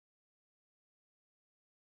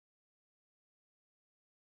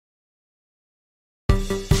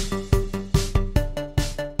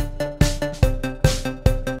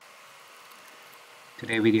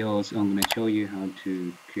today's videos, I'm going to show you how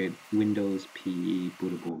to create Windows PE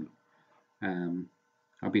bootable. Um,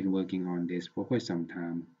 I've been working on this for quite some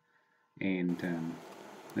time, and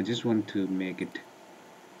I just want to make it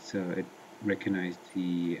so it recognizes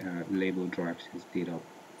the label drives instead of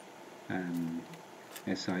um,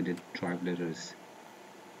 assigned drive letters.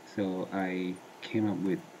 So I came up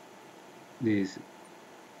with this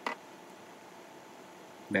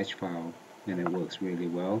batch file, and it works really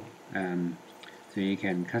well. So you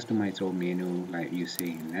can customize your menu like you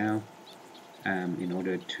see now. In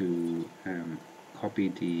order to copy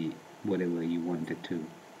the whatever you wanted to.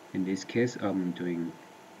 In this case, I'm doing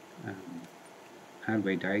um,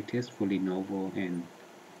 hardware directives for Lenovo and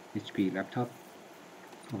HP laptop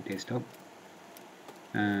or desktop.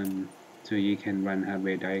 So you can run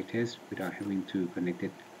hardware directives without having to connect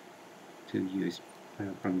it to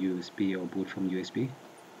from USB or boot from USB.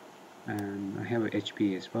 I have a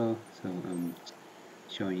HP as well, so I'm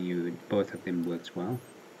showing you both of them works well.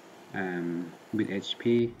 With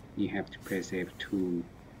HP, you have to press F2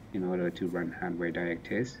 in order to run hardware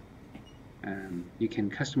directives. You can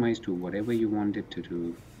customize to whatever you want it to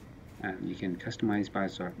do. You can customize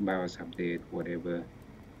BIOS update, whatever.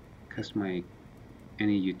 Customize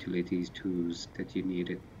any utilities tools that you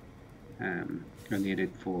needed are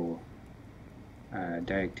needed for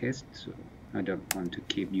directives. So I don't want to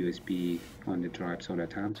keep USB on the drives all the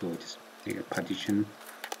time, so I just make a partition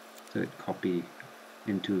so it copy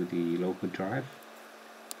into the local drive.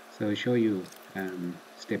 So I'll show you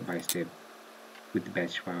step by step with the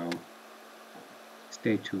batch file.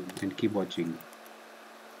 Stay tuned and keep watching.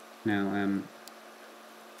 Now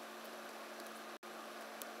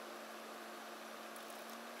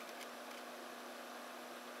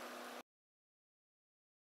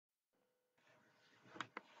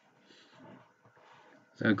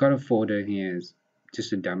so I got a folder here,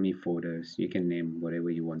 just a dummy folder, so you can name whatever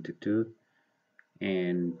you wanted to.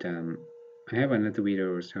 And I have another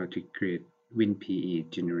video on how to create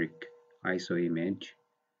WinPE generic ISO image.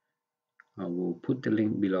 I will put the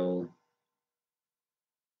link below.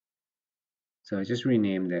 So I just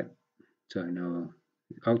rename that so I know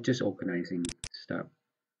I'm just organizing stuff.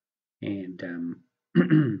 And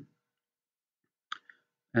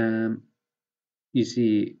you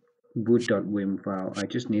see boot.wim file. I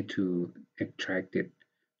just need to extract it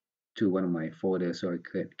to one of my folders so I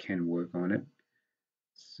can work on it.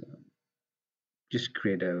 So just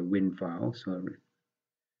create a win file. So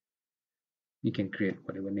you can create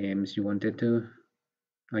whatever names you wanted to.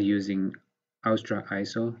 I'm using Austra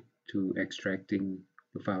ISO to extracting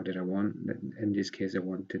the file that I want. In this case, I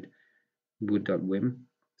wanted boot.wim,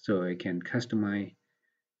 so I can customize.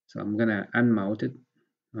 So I'm gonna unmount it.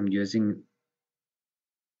 I'm using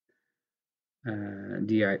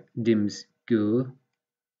DIMS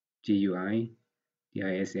GUI,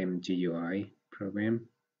 DISM GUI program.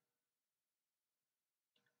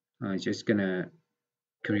 I'm just gonna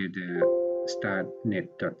create a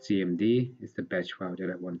startnet.cmd. It's the batch file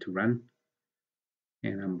that I want to run,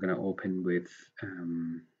 and I'm gonna open with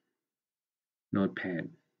Notepad.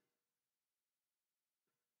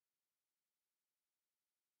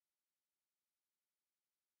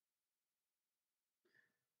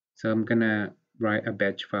 So I'm gonna write a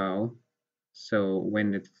batch file. So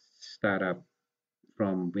when it start up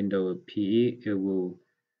from Windows PE, it will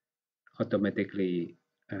automatically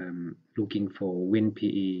looking for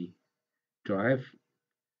WinPE drive,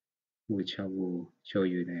 which I will show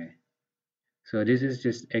you there. So this is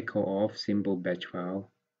just echo of simple batch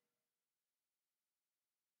file.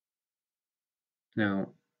 Now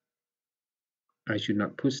I should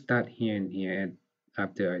not put start here and here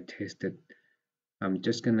after I tested. I'm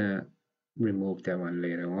just gonna remove that one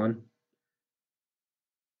later on.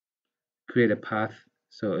 Create a path,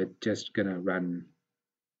 so it's just gonna run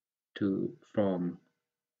to from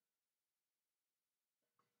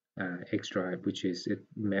X drive, which is it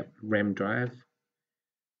RAM drive.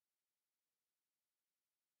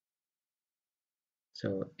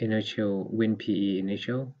 So initial WinPE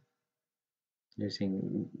initial,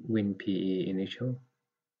 using WinPE initial.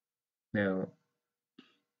 Now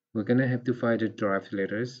we're gonna have to find the drive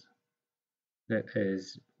letters that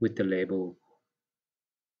is with the label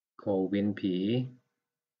called WinPE.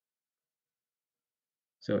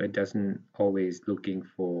 So it doesn't always looking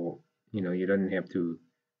for, you don't have to,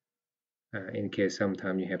 in case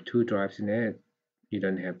sometimes you have two drives in there, you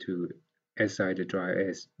don't have to assign the drive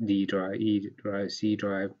as D drive, E drive, C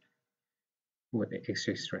drive, with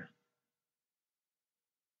etc.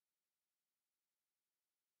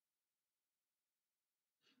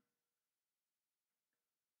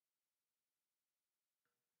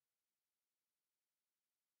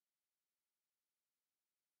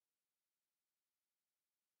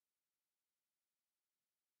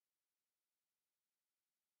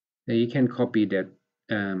 Then you can copy that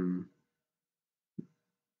um,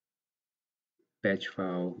 batch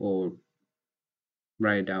file or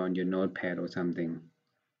write down your notepad or something.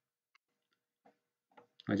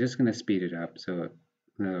 I'm just gonna speed it up so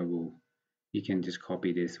you can just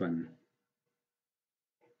copy this one.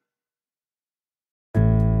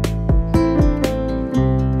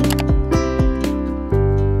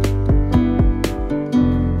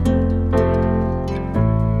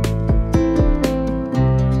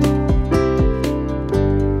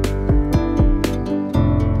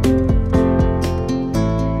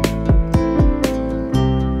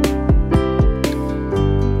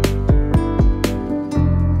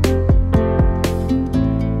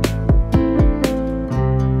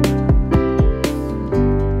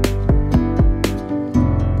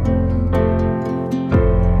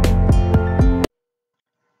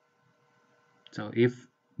 So if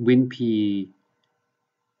WinPE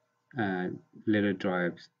uh, letter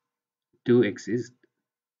drives do exist,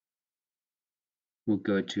 we'll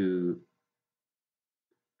go to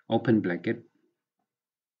open bracket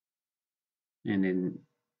and then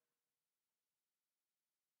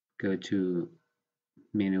go to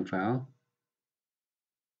menu file.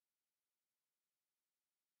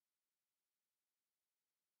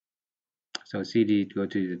 So cd go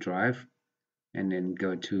to the drive and then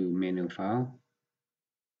go to menu file.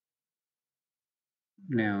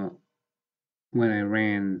 Now when I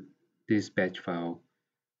ran this batch file,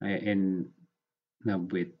 I end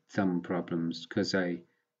up with some problems because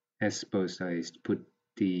as suppose I put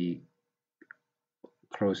the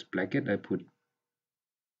close bracket, I put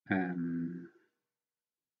um,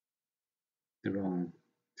 the wrong.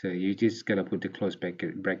 So you just gotta put the close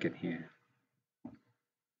bracket here.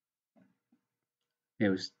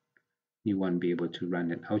 Else you won't be able to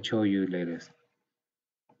run it. I'll show you later.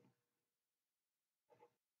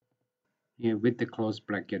 Here with the close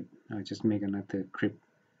bracket, I'll just make another script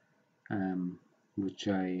which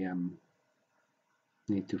I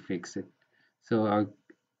need to fix it. So I'll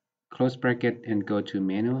close bracket and go to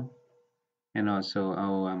menu, and also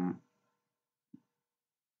I'll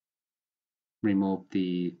remove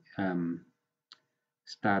the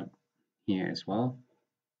start here as well.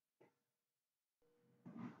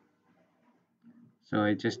 So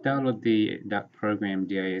I just download the that program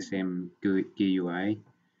DISM GUI.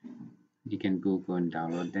 You can Google and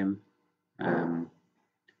download them.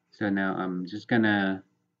 So now I'm just gonna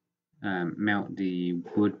mount the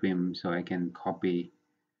boot vim so I can copy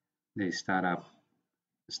the startup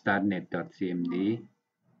startnet.cmd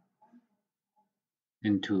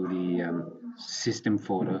into the system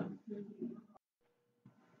folder.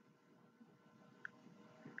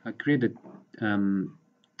 I created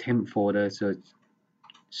temp folder, so it's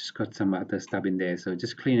just got some other stuff in there. So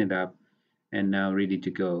just clean it up, and now ready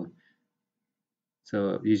to go.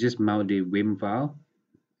 So you just mount the Vim file.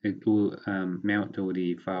 It will mount to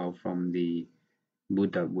the file from the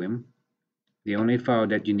boot.vim. The only file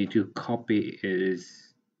that you need to copy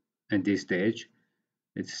is at this stage.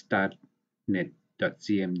 It's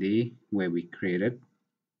startnet.cmd where we created,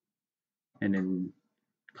 and then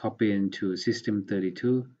copy into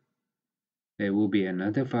system32. There will be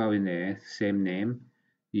another file in there, same name.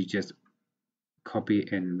 You just copy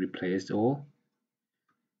and replace all.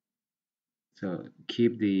 So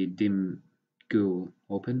keep the dim GUI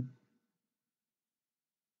open.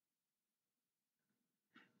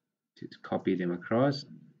 Just copy them across,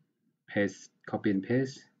 paste, copy and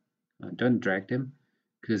paste. Don't drag them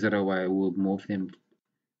because otherwise we'll move them.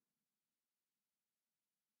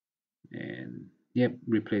 And yep,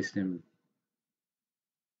 replace them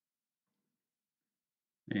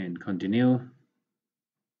and continue.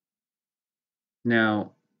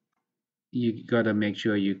 Now you gotta make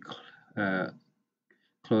sure you uh,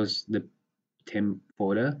 close the temp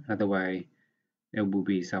folder, otherwise there will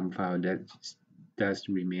be some file that's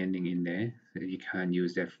remaining in there, so you can't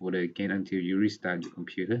use that folder again until you restart your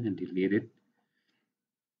computer and delete it.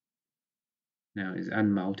 Now it's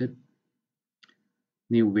unmounted.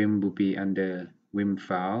 New Vim will be under Vim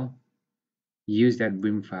file. Use that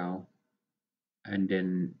Vim file and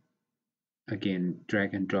then again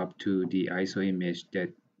drag and drop to the ISO image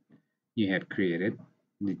that you have created,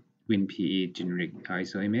 the WinPE generic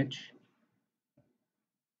ISO image.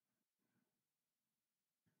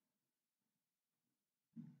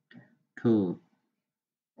 Cool.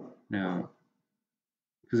 Now,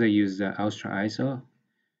 because I use the Ultra ISO,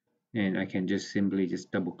 and I can just simply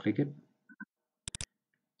just double click it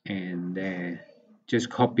and just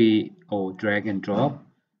copy or drag and drop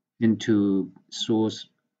into source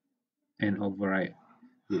and overwrite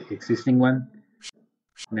the existing one.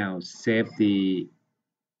 Now save the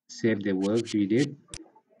work you did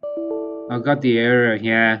I got the error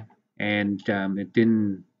here, and it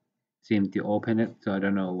didn't seem to open it, so I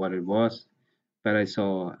don't know what it was. But I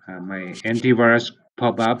saw my antivirus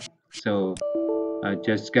pop up, so I'm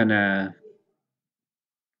just gonna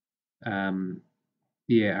um,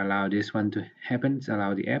 yeah, allow this one to happen.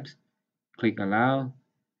 Allow the apps. Click allow.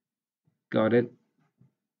 Got it,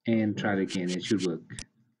 and try it again. It should work.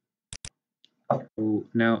 So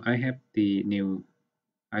now I have the new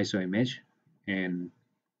ISO image, and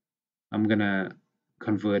I'm gonna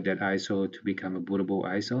convert that ISO to become a bootable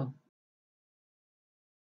ISO.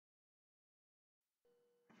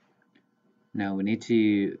 Now we need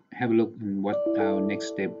to have a look at what our next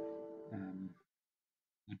step um,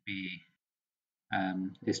 would be.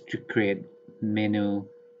 Is to create menu.cmd,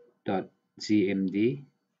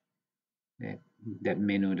 that, that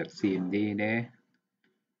menu.cmd there,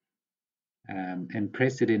 and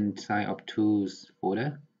press it inside of tools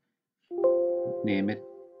folder, name it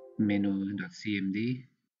menu.cmd,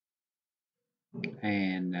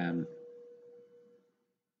 and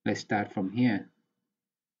let's start from here.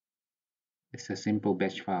 It's a simple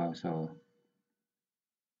batch file, so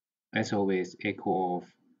as always, echo of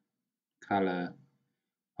color.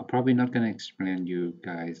 I'm probably not going to explain you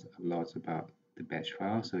guys a lot about the batch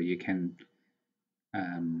file, so you can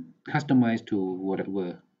customize to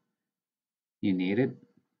whatever you need it.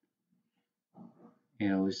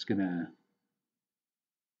 And I'm just gonna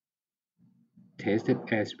test it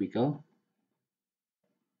as we go.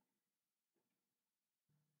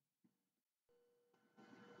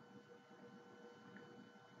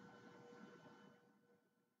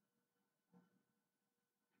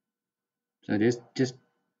 So this just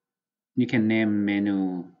you can name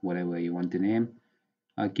menu whatever you want to name.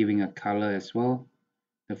 Giving a color as well.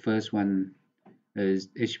 The first one is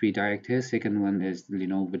HP directors, second one is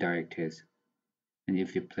Lenovo directors. And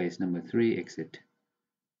if you place number 3, exit.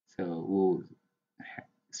 So we'll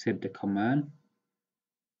set the command.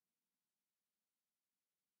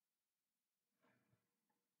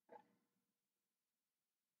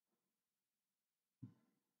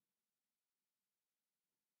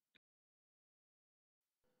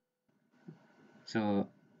 So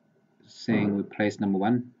saying we place number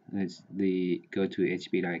 1 is the go to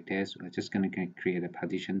HP directors. We're just gonna create a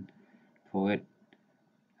partition for it.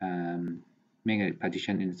 Make a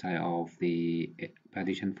partition inside of the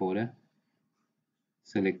partition folder.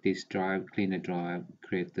 Select this drive, clean the drive,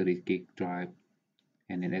 create 30 gig drive,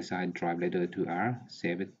 and then assign drive letter to R,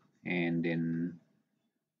 save it, and then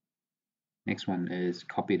next one is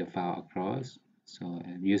copy the file across. So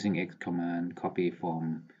using X command, copy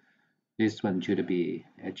from this one should be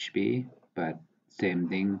HP, but same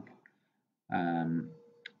thing um,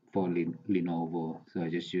 for Lenovo. So I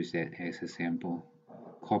just use that as a sample.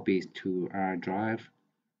 Copies to R drive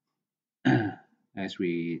as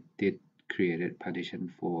we did created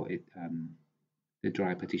partition for it, the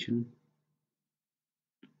drive partition.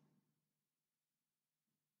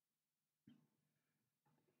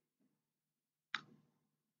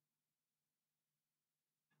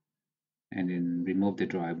 And then remove the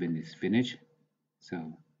drive when it's finished.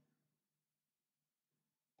 So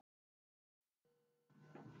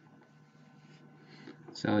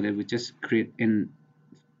that we just create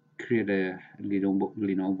a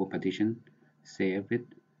Lenovo partition, save it,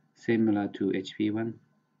 similar to HP one.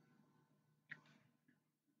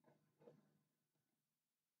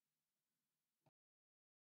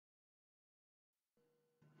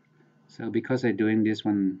 So because I'm doing this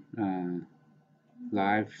one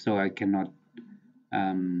live, so I cannot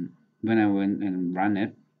when I went and run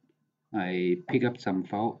it, I pick up some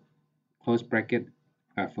fault. Close bracket.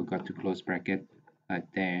 I forgot to close bracket right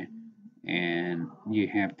there, and you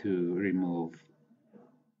have to remove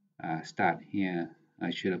start here. I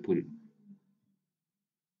should have put it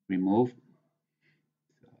remove.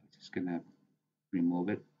 So just gonna remove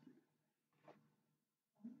it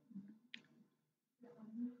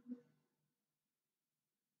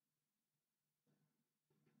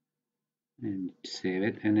and save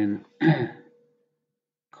it, and then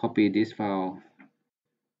copy this file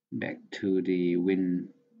back to the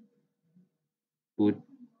boot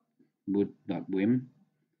boot.wim.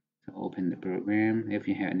 So open the program. If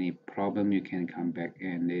you have any problem, you can come back,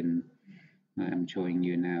 and then I'm showing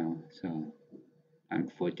you now. So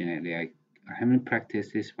unfortunately, I haven't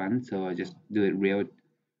practiced this one, so I just do it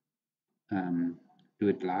um, do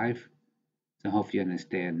it live. So hope you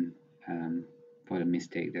understand for the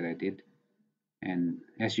mistake that I did. And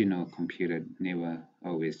as you know, computer never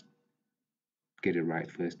always get it right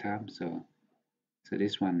first time. So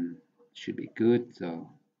this one should be good. So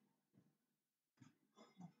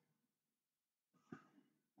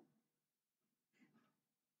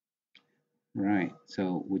Right,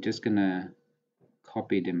 so we're just gonna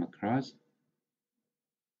copy them across.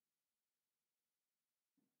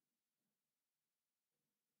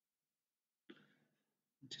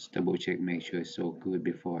 Just double check, make sure it's so good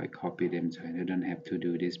before I copy them so I don't have to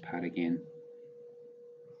do this part again.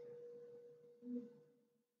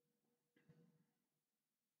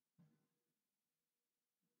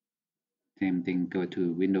 Same thing, go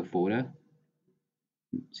to window folder,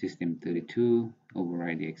 system 32,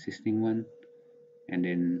 override the existing one, and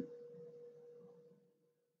then,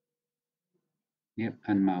 yep,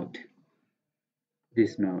 unmount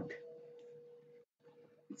this mount.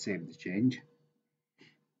 Save the change.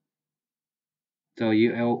 So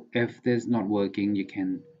if this is not working, you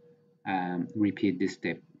can repeat this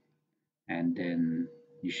step, and then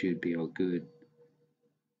you should be all good.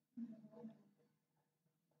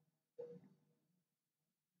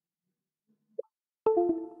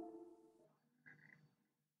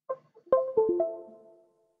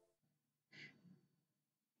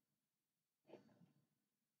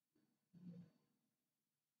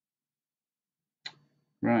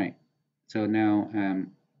 Right. So now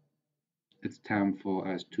it's time for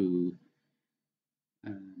us to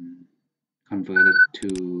um, convert it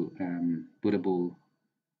to bootable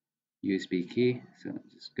USB key. So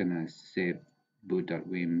just gonna save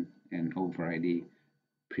boot.wim and override the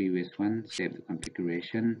previous one, save the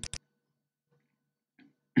configuration,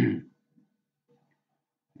 and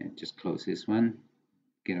just close this one,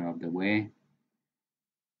 get out of the way.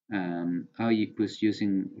 I was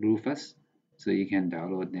using Rufus, so you can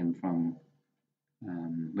download them from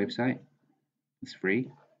website. It's free.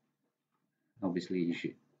 Obviously,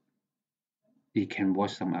 you can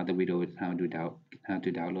watch some other videos how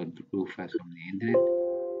to download Rufus from the internet.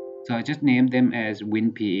 So I just named them as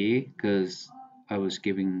WinPE because I was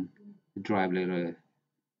giving the drive letter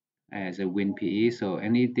as a WinPE. So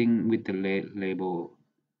anything with the label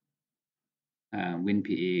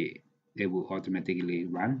WinPE, it will automatically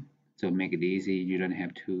run. So make it easy. You don't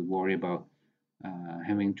have to worry about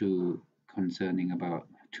having to concerning about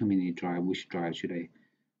too many drive. Which drive should I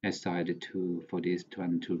assign it to for this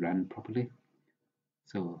one to run properly?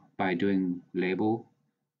 So by doing label,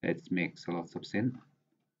 it makes a lot of sense.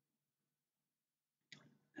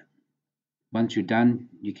 Once you're done,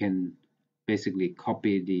 you can basically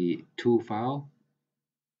copy the two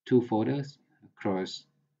folders across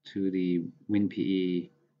to the WinPE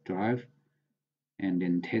drive and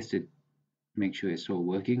then test it, make sure it's all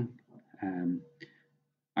working. Um,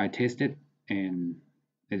 I tested and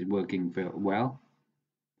it's working very well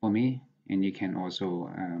for me. And you can also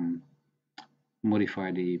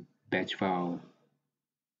modify the batch file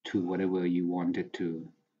to whatever you want it to.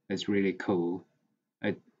 It's really cool.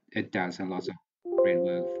 It, it does a lot of great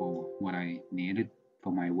work for what I needed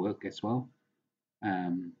for my work as well.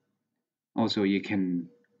 Um, Also, you can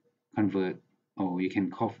convert or you can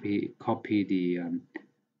copy the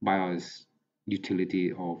BIOS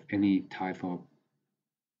utility of any type of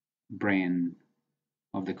brand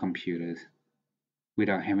of the computers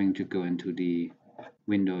without having to go into the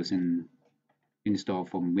Windows and install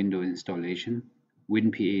from Windows installation.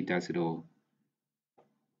 WinPE does it all.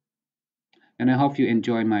 And I hope you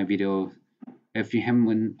enjoy my video. If you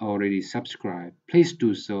haven't already subscribed, please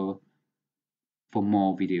do so for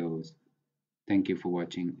more videos. Thank you for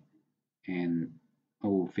watching, and I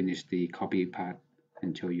will finish the copy part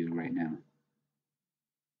and show you right now.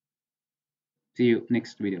 See you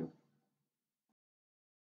next video.